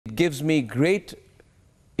gives me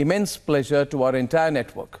immense pleasure to our entire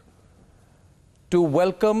network to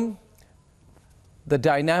welcome the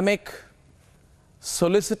dynamic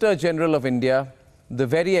Solicitor General of India, the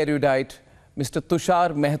very erudite Mr.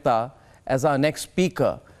 Tushar Mehta, as our next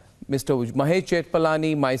speaker. Mr. Mahesh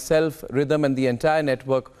Jethmalani, myself, Rhythm and the entire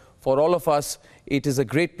network, for all of us, it is a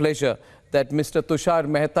great pleasure that Mr. Tushar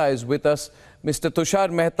Mehta is with us. Mr.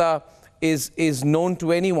 Tushar Mehta is known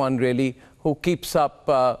to anyone really who keeps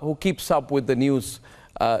up with the news,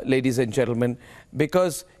 ladies and gentlemen,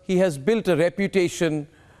 because he has built a reputation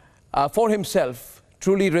for himself,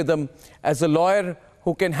 truly, Rhythm, as a lawyer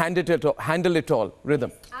who can handle it all.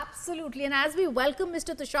 Rhythm. Absolutely. And as we welcome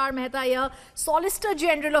Mr. Tushar Mehta here, Solicitor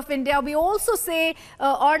General of India, we also say,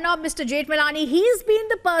 Arnab, Mr. Jethmalani, he's been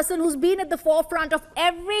the person who's been at the forefront of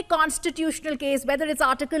every constitutional case, whether it's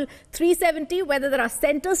Article 370, whether there are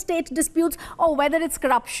center-state disputes, or whether it's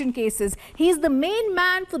corruption cases. He's the main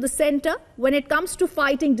man for the center when it comes to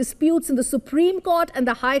fighting disputes in the Supreme Court and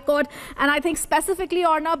the High Court. And I think specifically,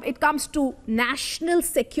 Arnab, it comes to national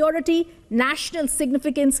security, national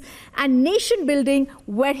significance, and nation building,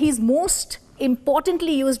 where he's most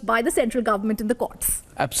importantly used by the central government in the courts.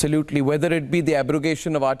 Absolutely. Whether it be the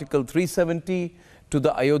abrogation of Article 370, to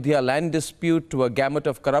the Ayodhya land dispute, to a gamut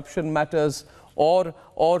of corruption matters, or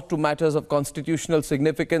to matters of constitutional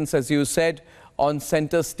significance, as you said, on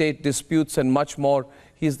center-state disputes and much more,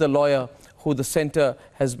 he's the lawyer who the center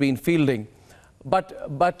has been fielding.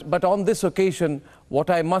 But on this occasion, what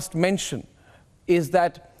I must mention is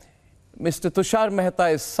that Mr. Tushar Mehta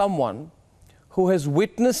is someone who has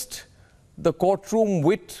witnessed the courtroom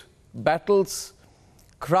wit, battles,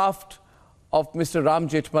 craft of Mr. Ram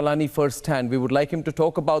Jethmalani firsthand. We would like him to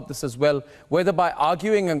talk about this as well, whether by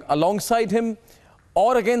arguing alongside him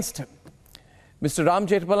or against him. Mr. Ram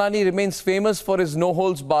Jethmalani remains famous for his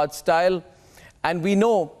no-holds-barred style, and we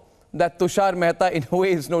know that Tushar Mehta in a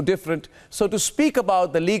way is no different. So to speak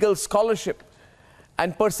about the legal scholarship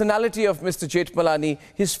and personality of Mr. Jethmalani,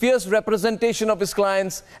 his fierce representation of his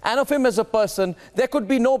clients and of him as a person, there could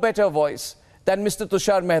be no better voice than Mr.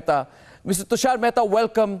 Tushar Mehta. Mr. Tushar Mehta,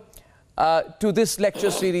 welcome to this lecture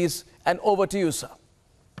series, and over to you, sir.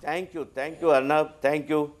 Thank you, Arnab, thank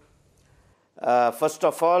you. First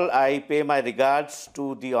of all, I pay my regards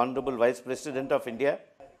to the Honorable Vice President of India.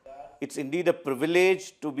 It's indeed a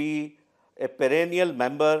privilege to be a perennial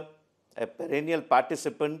member, a perennial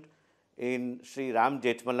participant in Sri Ram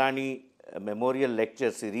Jethmalani Memorial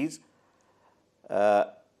Lecture Series.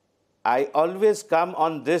 I always come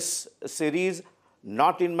on this series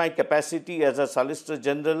not in my capacity as a Solicitor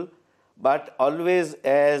General, but always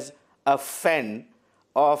as a fan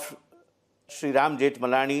of Sri Ram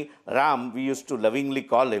Jethmalani. Ram, we used to lovingly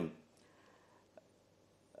call him.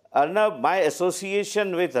 Arnab, my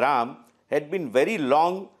association with Ram had been very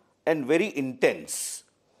long and very intense.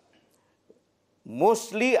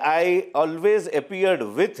 Mostly, I always appeared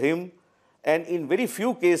with him, and in very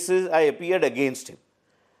few cases, I appeared against him.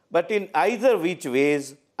 But in either which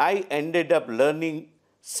ways, I ended up learning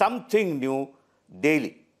something new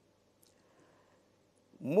daily.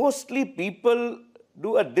 Mostly, people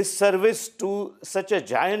do a disservice to such a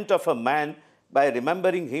giant of a man by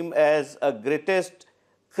remembering him as a greatest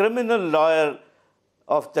criminal lawyer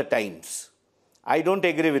of the times. I don't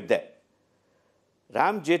agree with that.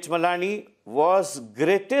 Ram Jethmalani was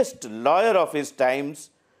greatest lawyer of his times,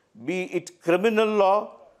 be it criminal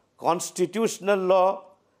law, constitutional law,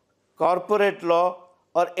 corporate law,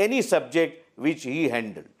 or any subject which he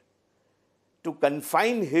handled. To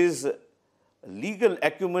confine his legal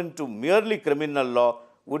acumen to merely criminal law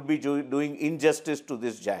would be doing injustice to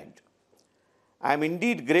this giant. I am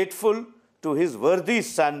indeed grateful to his worthy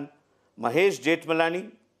son, Mahesh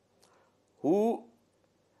Jethmalani, who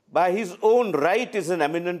by his own right is an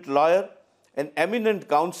eminent lawyer, an eminent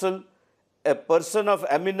counsel, a person of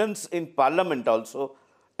eminence in Parliament also,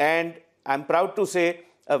 and I'm proud to say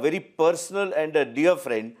a very personal and a dear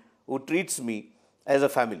friend who treats me as a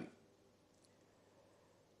family.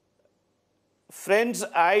 Friends,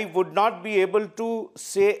 I would not be able to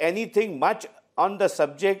say anything much on the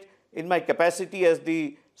subject in my capacity as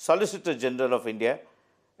the Solicitor General of India.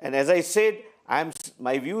 And as I said,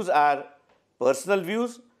 my views are personal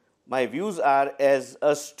views, my views are as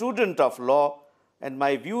a student of law, and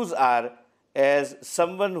my views are as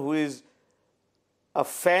someone who is a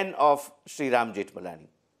fan of Sri Ram Jethmalani.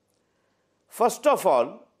 First of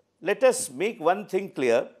all, let us make one thing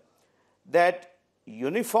clear, that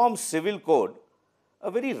Uniform Civil Code, a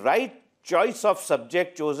very right choice of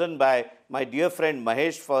subject chosen by my dear friend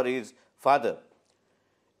Mahesh for his father,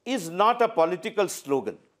 is not a political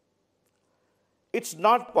slogan. It's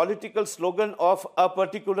not political slogan of a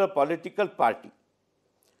particular political party.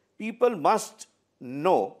 People must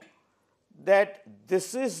know that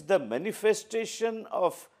this is the manifestation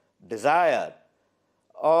of desire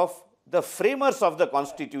of the framers of the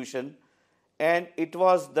Constitution, and it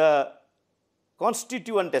was the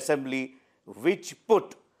Constituent Assembly which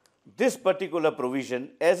put this particular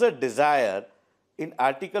provision as a desire in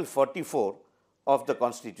Article 44 of the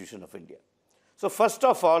Constitution of India. So first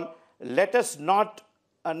of all, let us not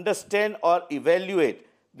understand or evaluate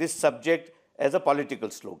this subject as a political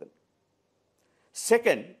slogan.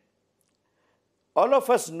 Second, all of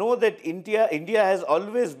us know that India has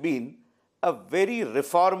always been a very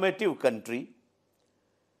reformative country.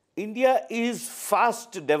 India is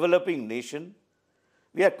fast developing nation.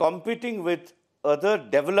 We are competing with other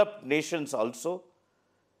developed nations also,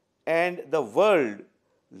 and the world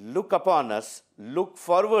look upon us, look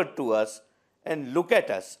forward to us, and look at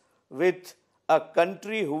us with a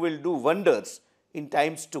country who will do wonders in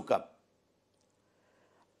times to come.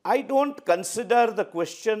 I don't consider the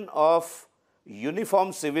question of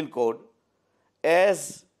uniform civil code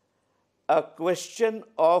as a question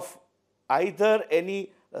of either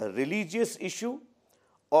any religious issue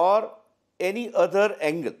or any other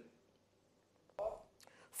angle.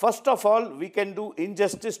 First of all, we can do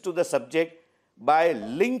injustice to the subject by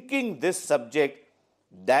linking this subject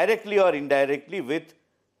directly or indirectly with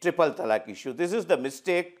triple talaq issue. This is the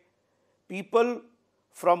mistake people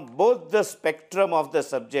from both the spectrum of the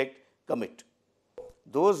subject commit.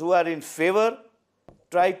 Those who are in favor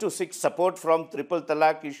try to seek support from triple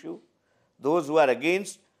talaq issue. Those who are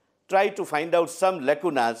against try to find out some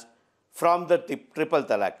lacunas from the triple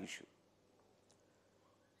talaq issue.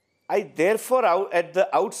 I therefore at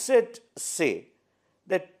the outset say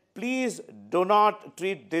that please do not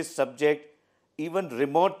treat this subject even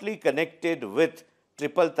remotely connected with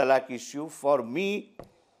triple talaq issue. For me,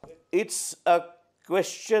 it's a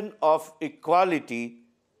question of equality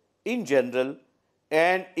in general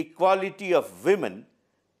and equality of women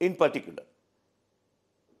in particular.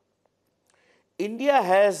 India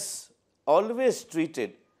has always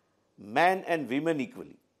treated man and women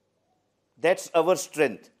equally. That's our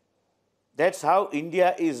strength. That's how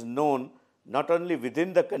India is known not only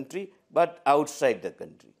within the country but outside the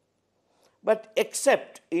country. But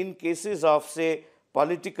except in cases of, say,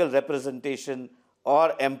 political representation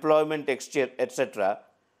or employment exchange, etc.,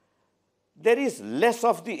 there is less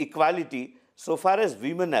of the equality so far as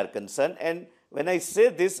women are concerned. And when I say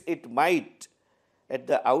this, it might at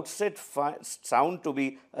the outset sound to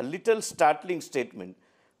be a little startling statement.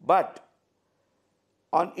 But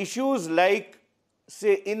on issues like,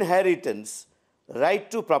 say, inheritance, right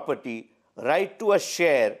to property, right to a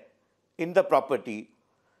share in the property,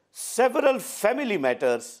 several family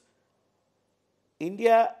matters,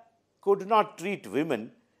 India could not treat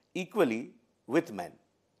women equally with men.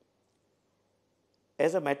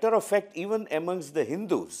 As a matter of fact, even amongst the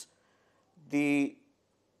Hindus, the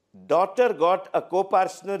daughter got a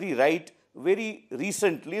co-partnership right very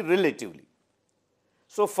recently, relatively.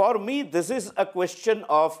 So for me, this is a question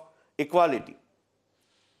of equality.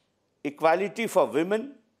 Equality for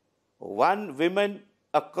women, one woman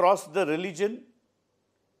across the religion,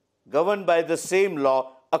 governed by the same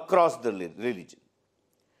law across the religion.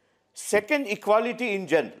 Second, equality in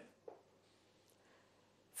general.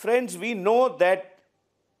 Friends, we know that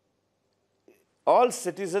all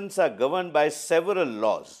citizens are governed by several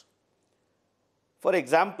laws. For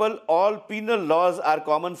example, all penal laws are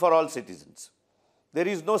common for all citizens. There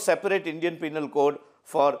is no separate Indian penal code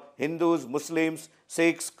for Hindus, Muslims,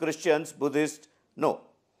 Sikhs, Christians, Buddhists. No.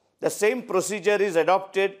 The same procedure is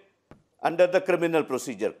adopted under the Criminal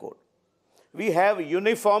Procedure Code. We have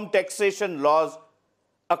uniform taxation laws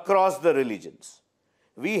across the religions.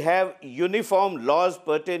 We have uniform laws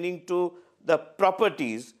pertaining to the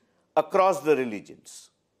properties across the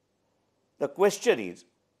religions. The question is,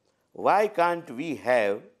 why can't we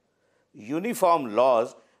have uniform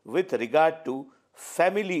laws with regard to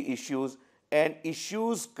family issues and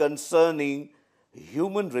issues concerning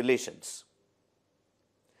human relations?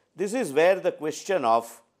 This is where the question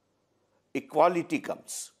of equality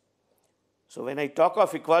comes. So when I talk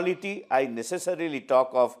of equality, I necessarily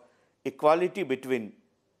talk of equality between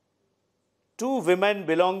two women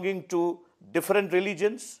belonging to different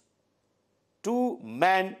religions, two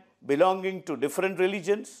men belonging to different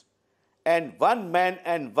religions, and one man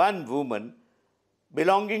and one woman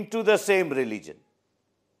belonging to the same religion.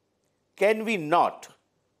 Can we not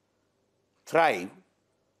thrive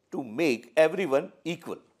to make everyone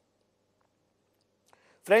equal?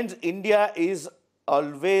 Friends, India is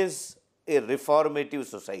always a reformative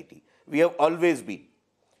society. We have always been.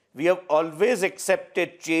 We have always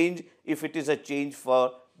accepted change if it is a change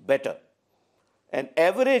for better. An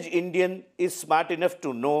average Indian is smart enough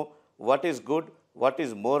to know what is good, what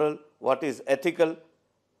is moral, what is ethical,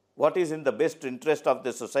 what is in the best interest of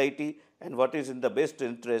the society, and what is in the best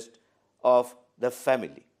interest of the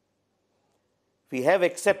family. We have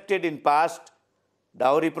accepted in past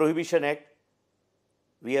Dowry Prohibition Act.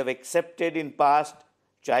 We have accepted in past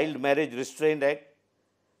Child Marriage Restraint Act.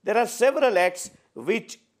 There are several acts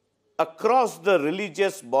which across the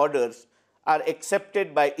religious borders are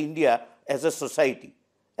accepted by India as a society,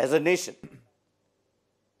 as a nation.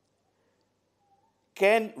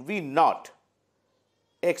 Can we not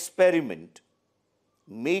experiment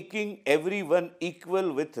making everyone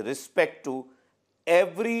equal with respect to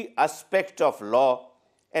every aspect of law?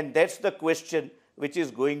 And that's the question which is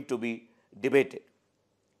going to be debated.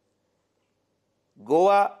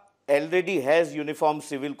 Goa already has uniform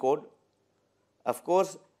civil code. Of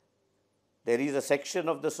course, there is a section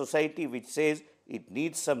of the society which says it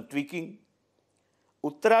needs some tweaking.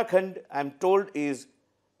 Uttarakhand, I'm told, is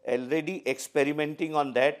already experimenting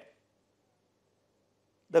on that.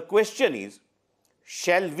 The question is,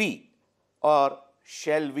 shall we or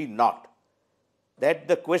shall we not? That's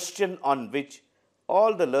the question on which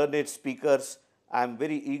all the learned speakers I'm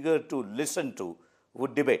very eager to listen to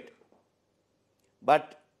would debate.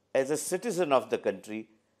 But as a citizen of the country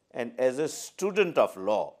and as a student of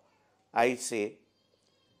law, I say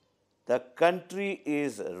the country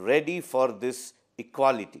is ready for this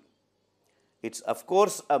equality. It's of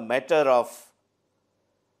course a matter of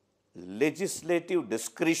legislative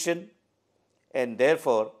discretion, and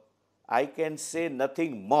therefore I can say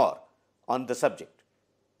nothing more on the subject.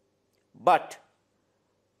 But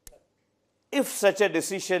if such a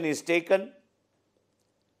decision is taken,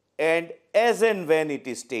 and as and when it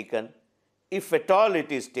is taken, if at all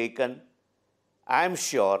it is taken, I am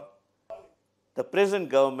sure the present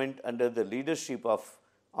government under the leadership of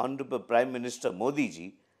Honorable Prime Minister Modi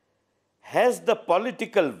ji has the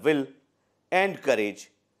political will and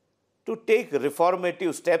courage to take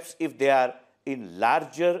reformative steps if they are in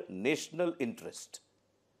larger national interest.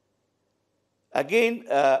 Again,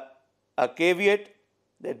 a caveat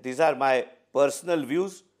that these are my personal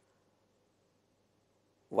views.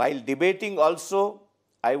 While debating also,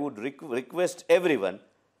 I would request everyone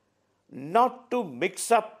not to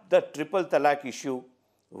mix up the triple talaq issue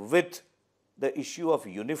with the issue of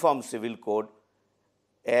uniform civil code,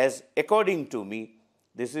 as according to me,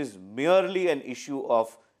 this is merely an issue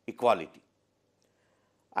of equality.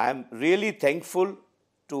 I am really thankful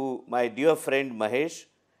to my dear friend Mahesh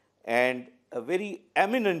and a very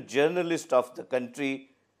eminent journalist of the country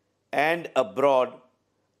and abroad,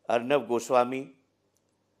 Arnab Goswami,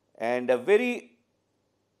 and a very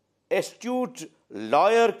astute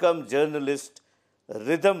lawyer cum journalist,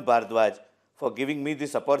 Ridham Bhardwaj, for giving me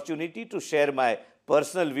this opportunity to share my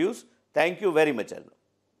personal views. Thank you very much, Arnab.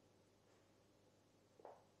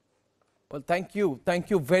 Well, thank you. Thank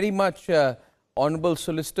you very much, Honorable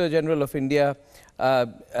Solicitor General of India,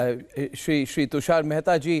 Shri Tushar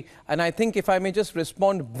Mehta ji. And I think if I may just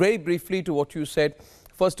respond very briefly to what you said.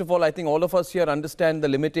 First of all, I think all of us here understand the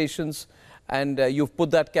limitations, and you've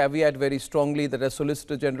put that caveat very strongly that as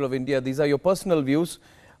Solicitor General of India, these are your personal views.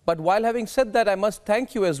 But while having said that, I must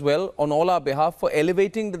thank you as well on all our behalf for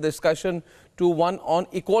elevating the discussion to one on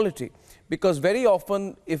equality. Because very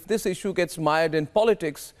often, if this issue gets mired in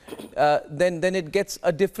politics, then it gets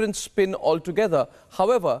a different spin altogether.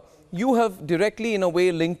 However, you have directly, in a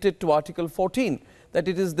way, linked it to Article 14, that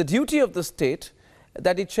it is the duty of the state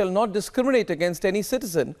that it shall not discriminate against any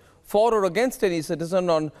citizen, for or against any citizen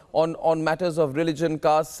on matters of religion,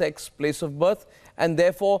 caste, sex, place of birth. And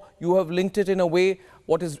therefore, you have linked it in a way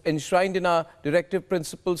what is enshrined in our directive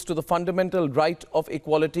principles to the fundamental right of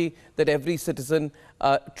equality that every citizen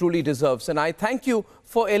truly deserves. And I thank you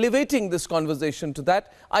for elevating this conversation to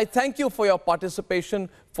that. I thank you for your participation,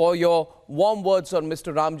 for your warm words on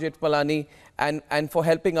Mr. Ram Jethmalani, and for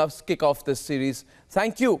helping us kick off this series.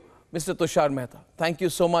 Thank you, Mr. Tushar Mehta. Thank you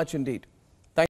so much indeed.